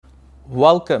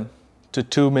Welcome to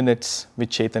 2 Minutes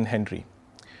with Chetan Henry.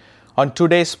 On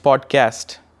today's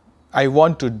podcast, I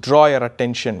want to draw your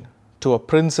attention to a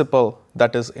principle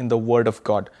that is in the Word of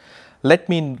God. Let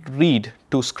me read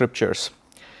two scriptures.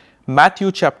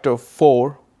 Matthew chapter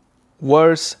 4,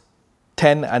 verse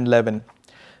 10 and 11.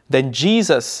 Then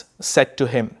Jesus said to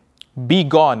him, "Be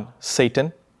gone,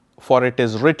 Satan, for it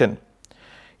is written,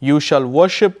 you shall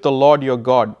worship the Lord your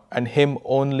God, and him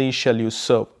only shall you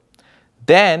serve."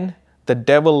 Then the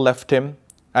devil left him,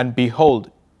 and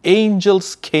behold,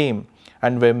 angels came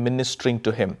and were ministering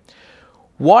to him.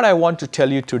 What I want to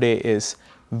tell you today is,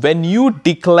 when you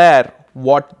declare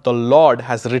what the Lord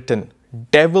has written,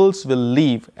 devils will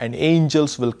leave and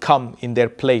angels will come in their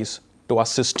place to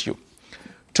assist you.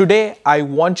 Today, I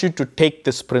want you to take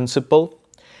this principle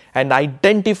and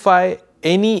identify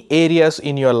any areas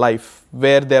in your life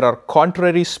where there are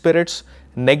contrary spirits,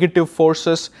 negative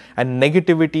forces, and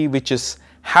negativity which is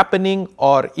happening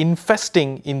or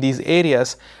infesting in these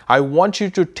areas. I want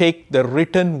you to take the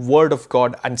written word of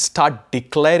God and start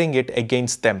declaring it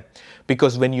against them.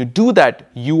 Because when you do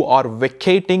that, you are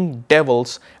vacating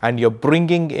devils and you're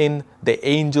bringing in the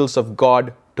angels of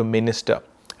God to minister.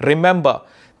 Remember,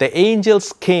 the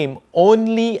angels came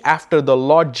only after the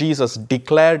Lord Jesus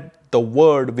declared the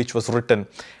word which was written.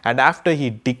 And after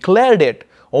he declared it,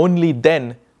 only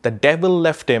then the devil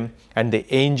left him and the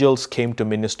angels came to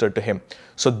minister to him.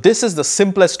 So this is the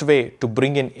simplest way to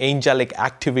bring in angelic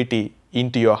activity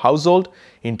into your household,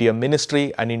 into your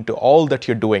ministry, and into all that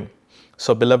you're doing.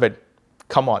 So beloved,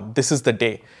 come on, this is the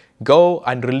day. Go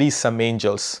and release some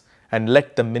angels and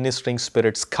let the ministering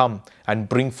spirits come and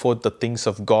bring forth the things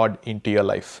of God into your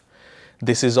life.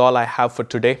 This is all I have for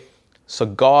today. So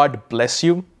God bless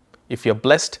you. If you're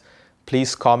blessed,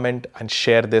 please comment and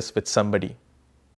share this with somebody.